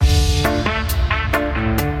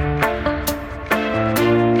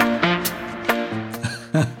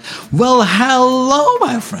Well, hello,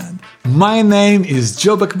 my friend. My name is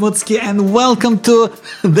Joe Bakhmutsky, and welcome to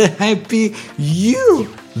The Happy You.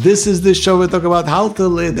 This is the show we talk about how to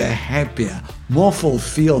lead a happier, more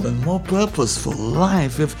fulfilled, and more purposeful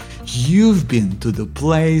life if you've been to the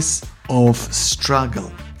place of struggle.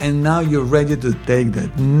 And now you're ready to take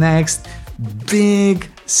that next big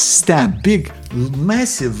step, big,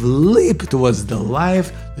 massive leap towards the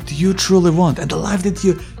life that you truly want and the life that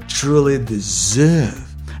you truly deserve.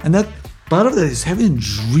 And that part of that is having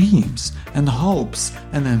dreams and hopes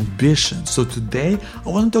and ambitions. So today I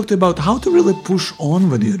want to talk to you about how to really push on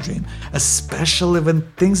with your dream, especially when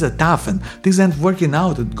things are tough and things aren't working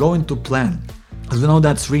out and going to plan. Because we know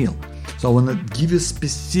that's real. So I want to give you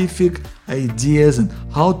specific ideas and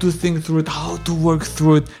how to think through it, how to work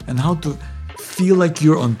through it, and how to feel like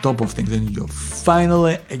you're on top of things and you're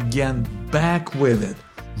finally again back with it,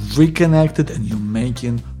 reconnected, and you're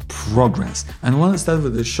making progress. And I want to start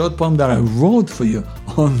with a short poem that I wrote for you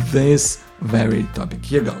on this very topic.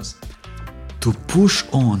 Here goes. To push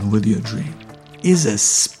on with your dream is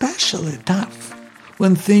especially tough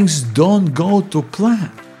when things don't go to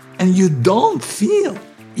plan and you don't feel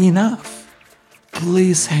enough.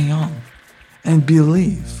 Please hang on and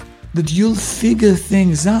believe that you'll figure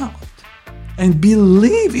things out. And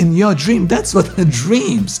believe in your dream. That's what the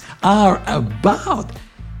dreams are about.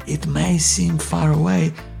 It may seem far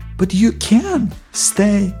away, but you can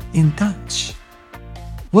stay in touch.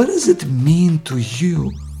 What does it mean to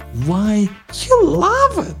you? Why you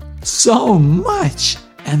love it so much?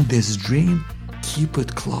 And this dream, keep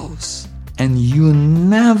it close. And you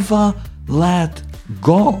never let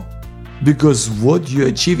go. Because what you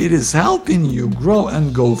achieve, it is helping you grow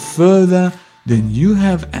and go further than you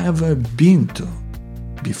have ever been to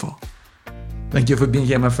before. Thank you for being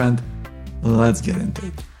here, my friend. Let's get into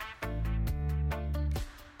it.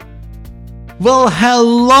 Well,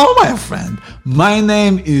 hello, my friend. My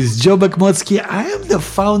name is Joe Bakhmutsky. I am the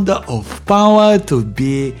founder of Power to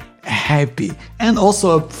Be Happy and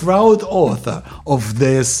also a proud author of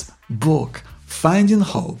this book, Finding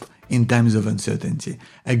Hope in Times of Uncertainty,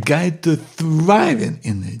 a guide to thriving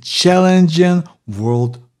in a challenging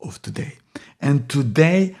world of today. And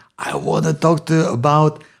today, I want to talk to you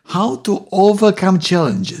about how to overcome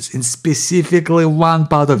challenges in specifically one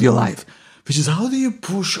part of your life, which is how do you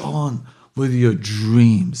push on with your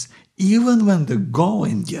dreams, even when the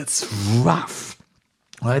going gets rough,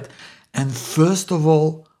 right? And first of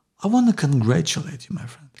all, I want to congratulate you, my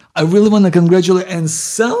friend. I really want to congratulate and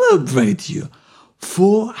celebrate you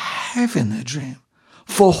for having a dream,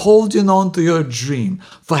 for holding on to your dream,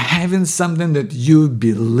 for having something that you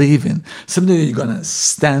believe in, something that you're gonna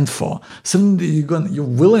stand for, something that you're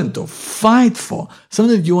willing to fight for,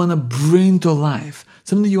 something that you wanna bring to life,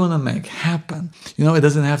 something that you wanna make happen. You know, it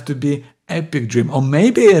doesn't have to be epic dream, or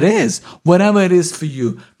maybe it is, whatever it is for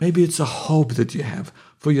you. Maybe it's a hope that you have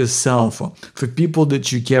for yourself or for people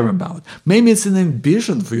that you care about. Maybe it's an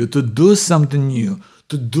ambition for you to do something new,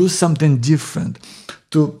 to do something different,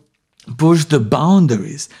 to push the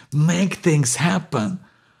boundaries, make things happen.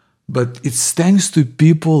 But it's thanks to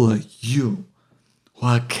people like you who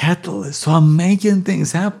are catalysts, who are making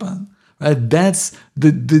things happen. Right? That's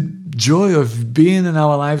the joy of being in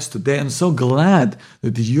our lives today. I'm so glad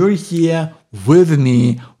that you're here with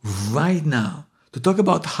me right now to talk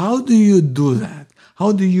about how do you do that?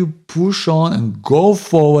 How do you push on and go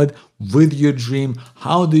forward with your dream?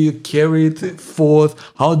 How do you carry it forth?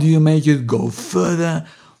 How do you make it go further?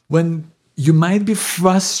 When you might be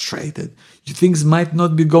frustrated, things might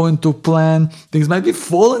not be going to plan, things might be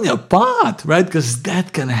falling apart, right? Because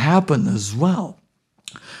that can happen as well.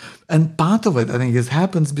 And part of it, I think, it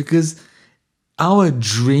happens because our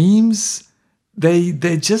dreams,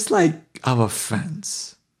 they're just like our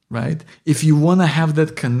friends, right? If you want to have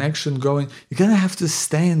that connection going, you're going to have to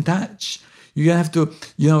stay in touch. You're going to have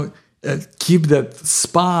to, keep that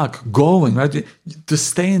spark going, right? To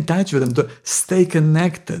stay in touch with them, to stay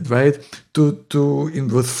connected, right?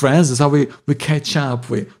 With friends, that's how we catch up.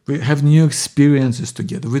 We have new experiences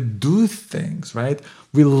together. We do things, right?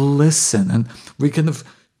 We listen and we kind of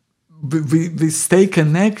we stay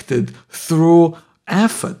connected through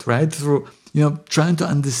effort, right? Through trying to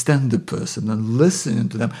understand the person and listening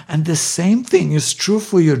to them. And the same thing is true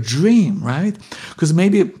for your dream, right? Because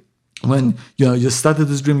maybe when you started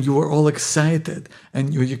this dream, you were all excited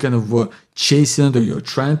and you kind of were chasing it, or you're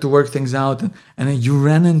trying to work things out, and then you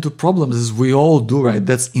ran into problems, as we all do, right?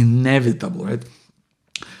 That's inevitable, right?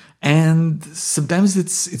 And sometimes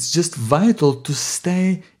it's just vital to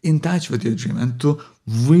stay in touch with your dream and to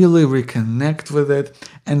really reconnect with it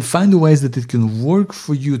and find ways that it can work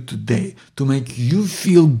for you today to make you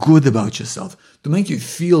feel good about yourself, to make you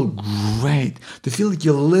feel great, to feel like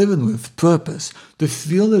you're living with purpose, to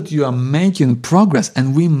feel that you are making progress.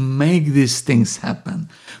 And we make these things happen.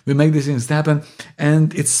 We make these things happen,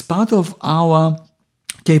 and it's part of our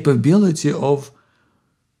capability of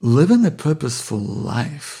living a purposeful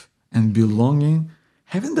life and belonging,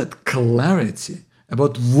 having that clarity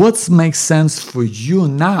about what makes sense for you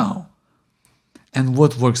now and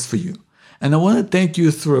what works for you. And I want to take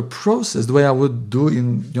you through a process the way I would do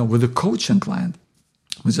with a coaching client,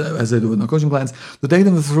 which as I do with my coaching clients, to take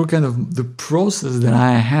them through kind of the process that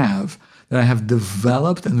I have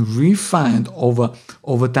developed and refined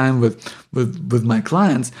over time with my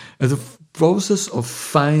clients as a process of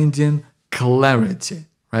finding clarity.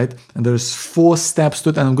 Right? And there's 4 steps to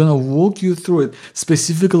it, and I'm going to walk you through it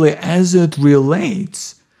specifically as it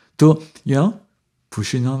relates to,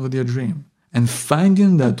 pushing on with your dream and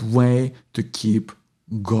finding that way to keep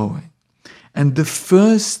going. And the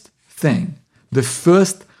first thing, the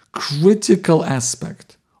first critical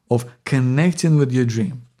aspect of connecting with your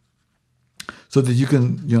dream so that you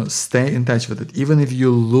can, stay in touch with it, even if you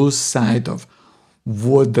lose sight of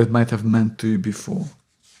what that might have meant to you before,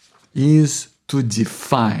 is to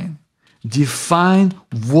define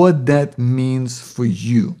what that means for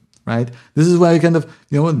you, right? This is why you kind of,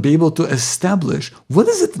 be able to establish what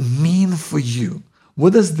does it mean for you?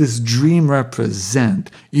 What does this dream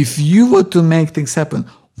represent? If you were to make things happen,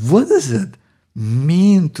 what does it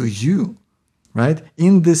mean to you, right?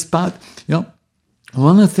 In this part, I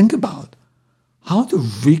want to think about how to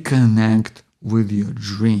reconnect with your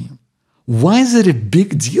dream. Why is it a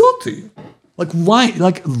big deal to you? Like, why?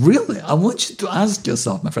 Like, really, I want you to ask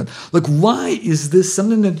yourself, my friend, like, why is this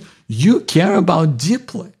something that you care about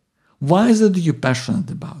deeply? Why is it that you're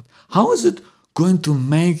passionate about? How is it going to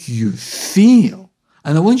make you feel?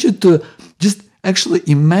 And I want you to just actually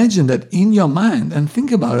imagine that in your mind and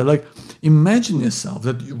think about it. Like, imagine yourself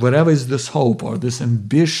that whatever is this hope or this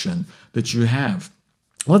ambition that you have,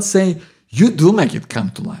 let's say you do make it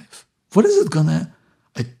come to life. What is it going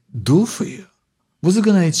to do for you? What's it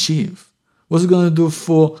going to achieve? What's it going to do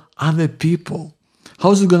for other people?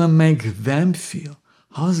 How is it going to make them feel?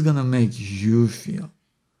 How is it going to make you feel?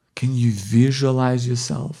 Can you visualize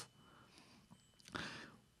yourself?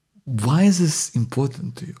 Why is this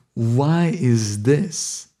important to you? Why is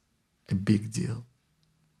this a big deal?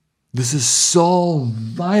 This is so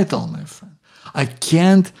vital, my friend. I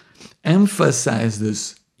can't emphasize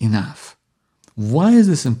this enough. Why is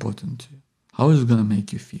this important to you? How is it going to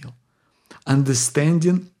make you feel?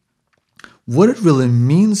 Understanding what it really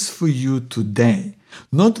means for you today,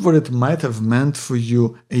 not what it might have meant for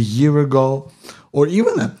you a year ago, or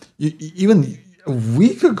even a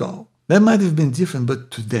week ago. That might have been different,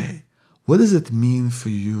 but today, what does it mean for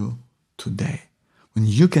you today? When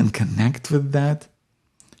you can connect with that,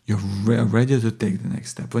 you're ready to take the next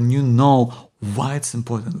step. When you know why it's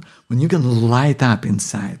important, when you can light up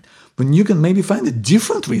inside, when you can maybe find a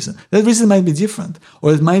different reason. That reason might be different,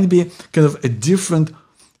 or it might be kind of a different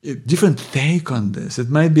take on this. It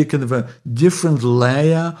might be kind of a different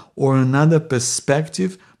layer or another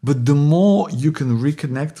perspective, but the more you can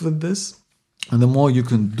reconnect with this and the more you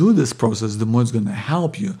can do this process, the more it's going to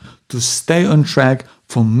help you to stay on track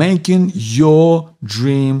for making your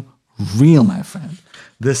dream real, my friend.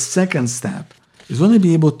 The second step is want to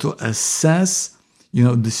be able to assess,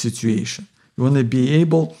 the situation. You want to be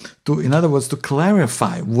able to, in other words, to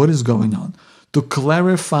clarify what is going on, to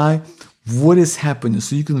clarify what is happening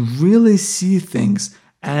so you can really see things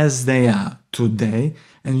as they are today,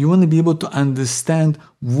 and you want to be able to understand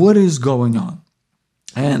what is going on.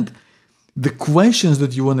 And the questions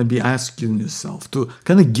that you want to be asking yourself to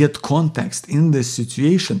kind of get context in this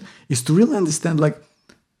situation is to really understand,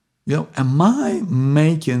 am I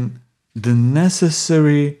making the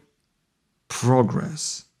necessary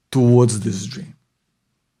progress towards this dream?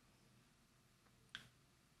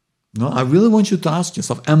 No, I really want you to ask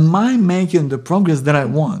yourself, am I making the progress that I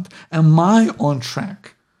want? Am I on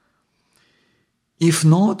track? If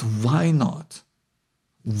not, why not?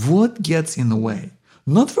 What gets in the way?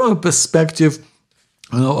 Not from a perspective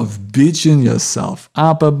of beating yourself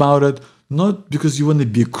up about it, not because you want to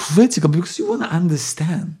be critical, because you want to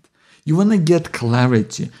understand. You want to get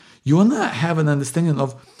clarity. You want to have an understanding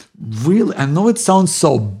of really, I know it sounds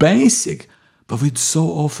so basic, but we so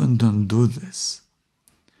often don't do this.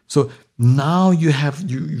 So now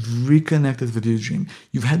you've reconnected with your dream.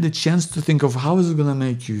 You've had the chance to think of how is it going to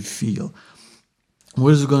make you feel.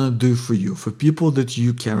 What is it going to do for you, for people that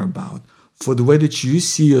you care about, for the way that you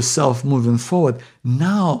see yourself moving forward?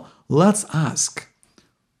 Now, let's ask,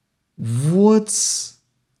 what's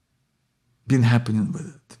been happening with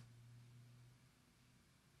it?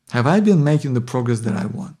 Have I been making the progress that I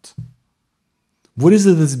want? What is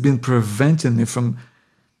it that's been preventing me from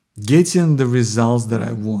getting the results that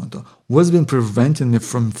I want? Or what's been preventing me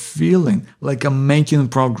from feeling like I'm making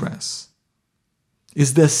progress?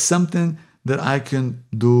 Is there something that I can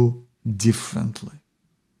do differently?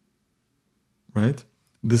 Right?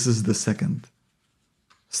 This is the second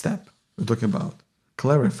step. We're talking about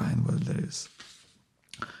clarifying what there is.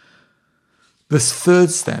 This third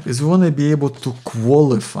step is we want to be able to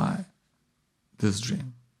qualify this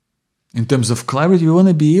dream. In terms of clarity, we want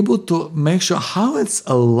to be able to make sure how it's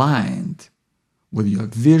aligned with your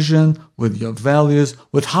vision, with your values,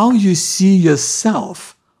 with how you see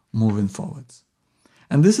yourself moving forwards.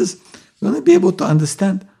 And this is, we want to be able to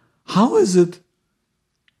understand how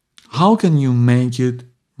can you make it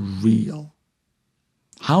real?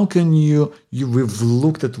 How can we've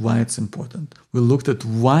looked at why it's important. We looked at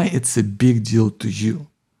why it's a big deal to you.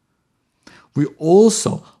 We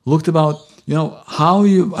also looked about, how are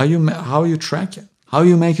you tracking? How are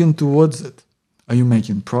you making towards it? Are you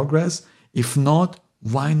making progress? If not,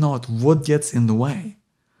 why not? What gets in the way?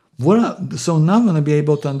 So now I'm going to be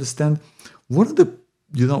able to understand what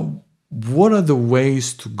are the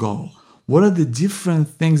ways to go? What are the different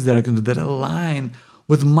things that I can do that align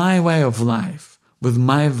with my way of life, with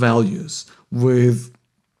my values, with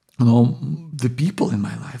the people in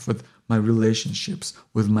my life, with my relationships,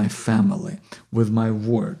 with my family, with my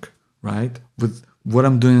work, right? With what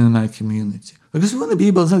I'm doing in my community. Because we want to be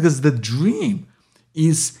able to, because the dream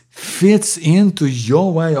fits into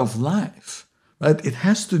your way of life, right? It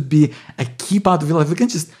has to be a key part of your life. We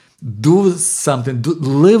can't just do something,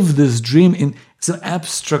 live this dream in some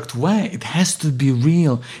abstract way. It has to be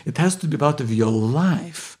real. It has to be part of your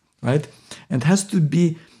life, right? And it has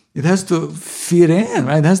to fit in,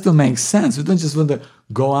 right? It has to make sense. We don't just want to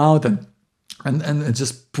go out and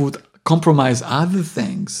just compromise other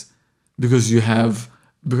things because you have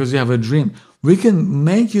a dream. We can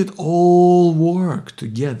make it all work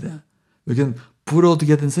together. We can put it all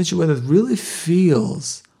together in such a way that really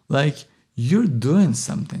feels like you're doing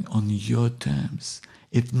something on your terms.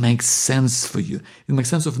 It makes sense for you. It makes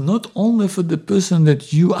sense not only for the person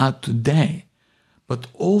that you are today, but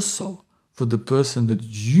also for the person that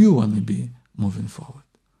you want to be moving forward.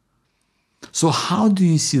 So how do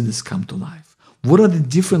you see this come to life? What are the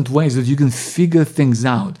different ways that you can figure things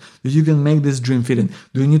out, that you can make this dream fit in?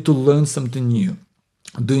 Do you need to learn something new?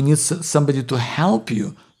 Do you need somebody to help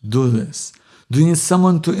you do this? Do you need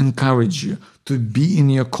someone to encourage you, to be in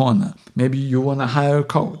your corner? Maybe you want to hire a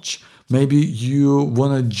coach. Maybe you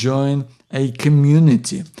want to join a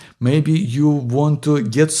community. Maybe you want to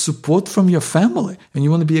get support from your family and you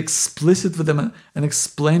want to be explicit with them and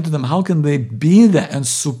explain to them how can they be there and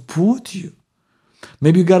support you.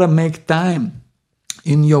 Maybe you got to make time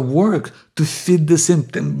in your work to fit this in,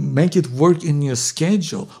 to make it work in your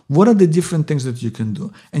schedule. What are the different things that you can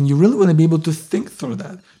do? And you really want to be able to think through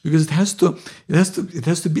that because it has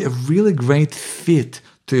to be a really great fit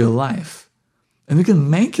to your life. And we can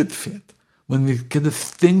make it fit when we kind of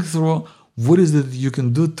think through what is it you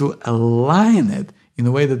can do to align it in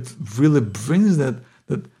a way that really brings that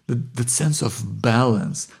sense of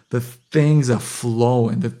balance, that things are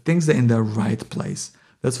flowing, that things are in the right place.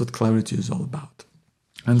 That's what clarity is all about.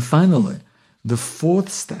 And finally, the fourth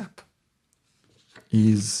step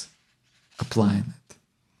is applying it.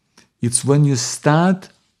 It's when you start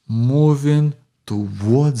moving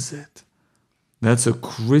towards it. That's a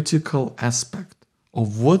critical aspect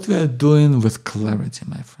of what we are doing with clarity,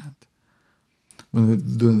 my friend. When we're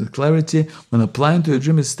doing the clarity, when applying to a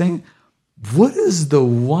dream, is saying, what is the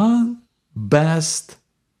one best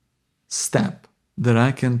step that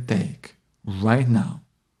I can take right now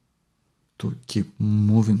to keep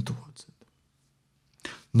moving towards it?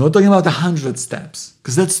 Not talking about 100 steps,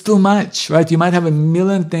 because that's too much, right? You might have a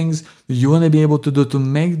million things that you want to be able to do to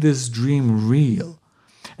make this dream real.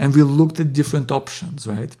 And we looked at different options,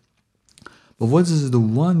 right? But what is the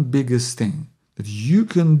one biggest thing that you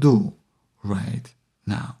can do right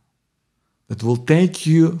now that will take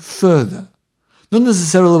you further? Not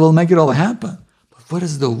necessarily will make it all happen, but what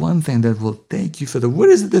is the one thing that will take you further? What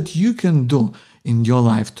is it that you can do in your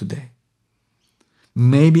life today?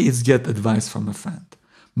 Maybe it's get advice from a friend.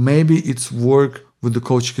 Maybe it's work with the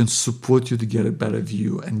coach who can support you to get a better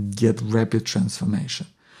view and get rapid transformation.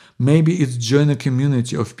 Maybe it's join a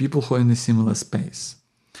community of people who are in a similar space.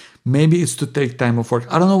 Maybe it's to take time off work.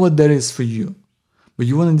 I don't know what that is for you. but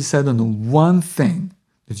you want to decide on one thing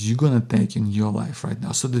that you're going to take in your life right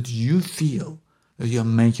now so that you feel that you're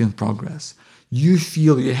making progress. You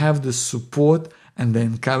feel you have the support and the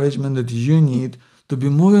encouragement that you need to be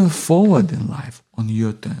moving forward in life on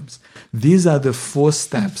your terms. These are the 4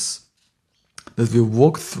 steps that we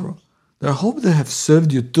walked through that I hope they have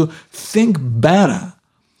served you to think better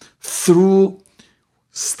through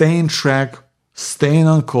staying track, staying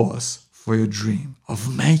on course for your dream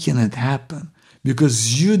of making it happen,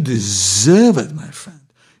 because you deserve it, my friend.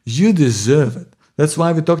 You deserve it. That's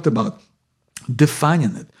why we talked about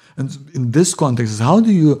defining it. And in this context, how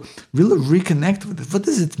do you really reconnect with it? What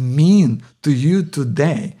does it mean to you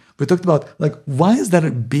today? We talked about, why is that a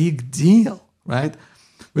big deal, right?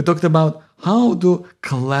 We talked about how to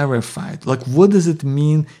clarify it. What does it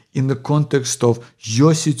mean in the context of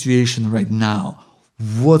your situation right now?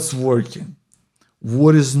 What's working?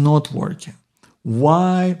 What is not working?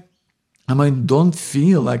 Why I don't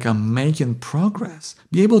feel like I'm making progress?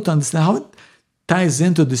 Be able to understand how it ties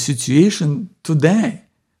into the situation today,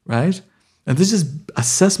 right? And this is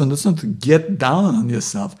assessment. It's not to get down on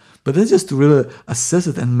yourself, but it's just to really assess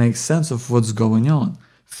it and make sense of what's going on.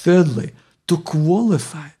 Thirdly, to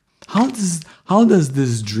qualify. How does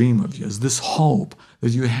this dream of yours, this hope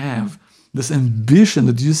that you have, this ambition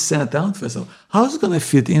that you set out for yourself, how is it going to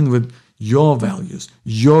fit in with your values,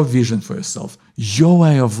 your vision for yourself, your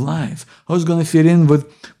way of life? How is it going to fit in with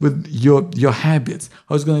your habits?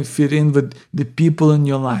 How is it going to fit in with the people in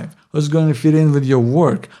your life? How is it going to fit in with your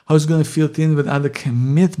work? How is it going to fit in with other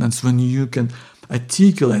commitments when you can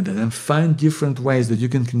articulate that and find different ways that you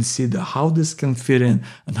can consider how this can fit in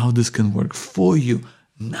and how this can work for you?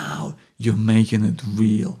 Now you're making it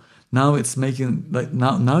real. Now it's making,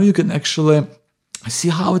 now you can actually see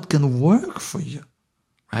how it can work for you,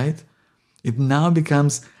 right? It now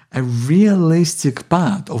becomes a realistic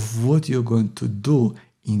part of what you're going to do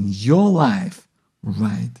in your life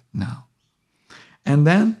right now. And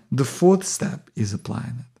then the 4th step is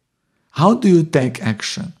applying it. How do you take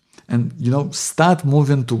action and, start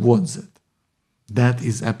moving towards it? That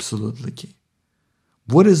is absolutely key.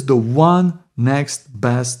 What is the one next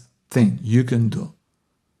best thing you can do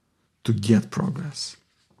to get progress,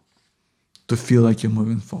 to feel like you're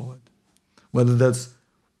moving forward? Whether that's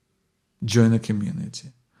join a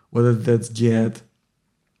community, whether that's get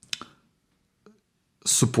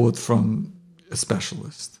support from a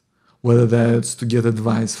specialist, whether that's to get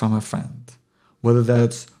advice from a friend, whether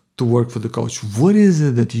that's to work for the coach. What is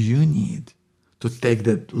it that you need to take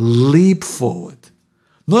that leap forward?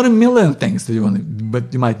 Not a million things that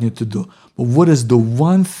but you might need to do, but what is the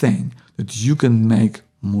one thing that you can make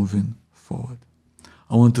moving forward?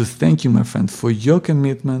 I want to thank you, my friend, for your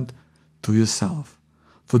commitment to yourself,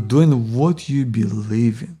 for doing what you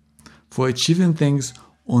believe in, for achieving things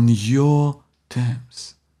on your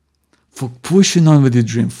terms, for pushing on with your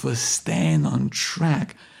dream, for staying on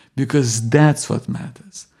track, because that's what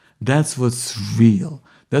matters. That's what's real.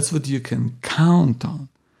 That's what you can count on.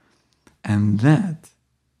 And that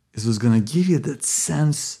is what's going to give you that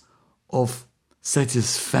sense of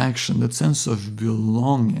satisfaction, that sense of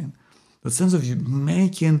belonging, that sense of you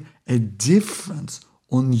making a difference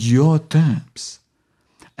on your terms.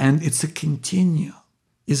 And it's a continuum,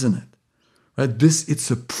 isn't it? Right?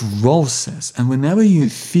 It's a process. And whenever you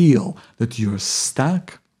feel that you're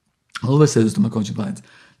stuck, I always say this to my coaching clients,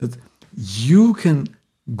 that you can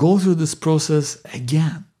go through this process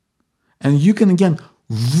again. And you can again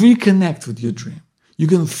reconnect with your dream. You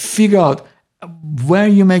can figure out where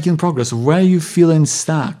you're making progress, where you're feeling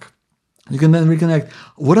stuck. You can then reconnect.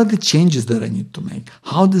 What are the changes that I need to make?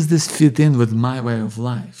 How does this fit in with my way of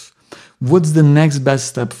life? What's the next best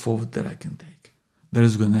step forward that I can take? That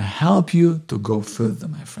is going to help you to go further,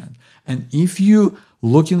 my friend. And if you're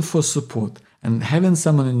looking for support and having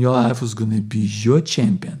someone in your life who's going to be your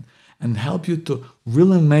champion and help you to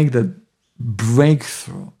really make that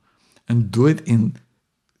breakthrough and do it in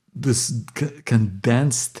this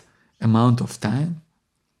condensed amount of time,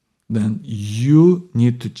 then you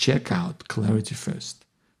need to check out Clarity First,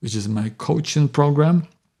 which is my coaching program.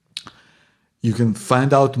 You can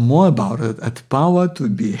find out more about it at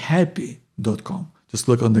powertobehappy.com. Just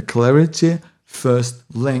click on the Clarity First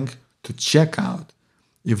link to check out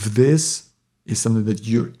if this is something that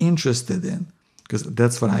you're interested in, because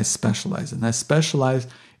that's what I specialize in. I specialize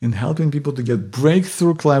in helping people to get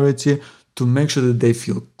breakthrough clarity, to make sure that they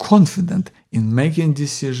feel confident in making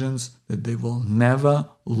decisions that they will never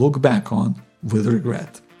look back on with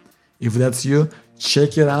regret. If that's you,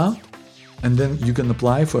 check it out, and then you can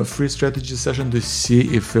apply for a free strategy session to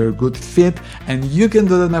see if you're a good fit. And you can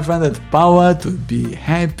do that, my friend, at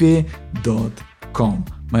powertobehappy.com.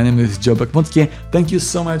 My name is Joe Bakhmutsky. Thank you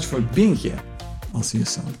so much for being here. I'll see you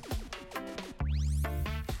soon.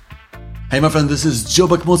 Hey my friend, this is Joe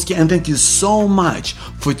Bakhmutsky, and thank you so much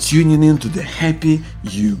for tuning in to The Happy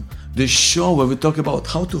You, the show where we talk about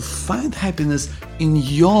how to find happiness in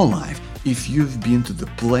your life if you've been to the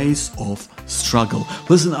place of struggle.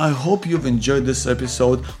 Listen, I hope you've enjoyed this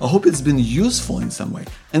episode. I hope it's been useful in some way.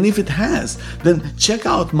 And if it has, then check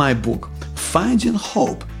out my book, Finding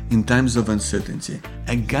Hope in Times of Uncertainty,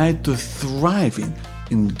 a guide to thriving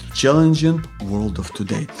in the challenging world of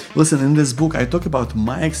today. Listen, in this book, I talk about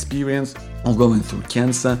my experience of going through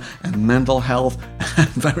cancer and mental health and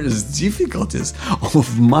various difficulties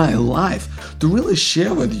of my life to really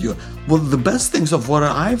share with you the best things of what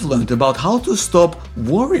I've learned about how to stop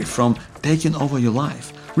worry from taking over your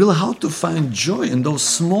life. Really how to find joy in those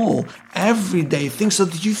small, everyday things so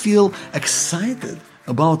that you feel excited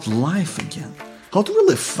about life again. How to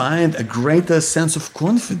really find a greater sense of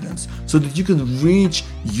confidence so that you can reach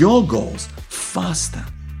your goals faster.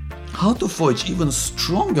 How to forge even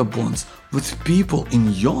stronger bonds with people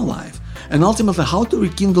in your life. And ultimately, how to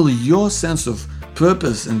rekindle your sense of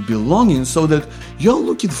purpose and belonging so that you're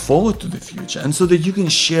looking forward to the future and so that you can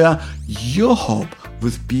share your hope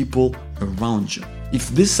with people around you. If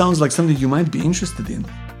this sounds like something you might be interested in,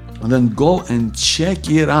 then go and check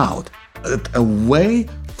it out at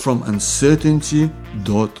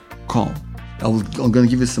awayfromuncertainty.com. I'm going to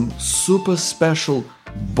give you some super special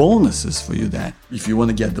bonuses for you there if you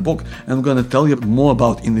want to get the book. And I'm going to tell you more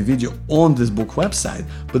about in the video on this book website,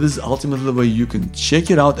 but this is ultimately the way you can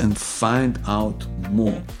check it out and find out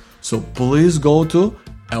more. So please go to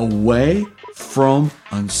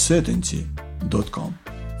awayfromuncertainty.com.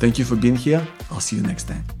 Thank you for being here. I'll see you next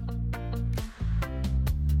time.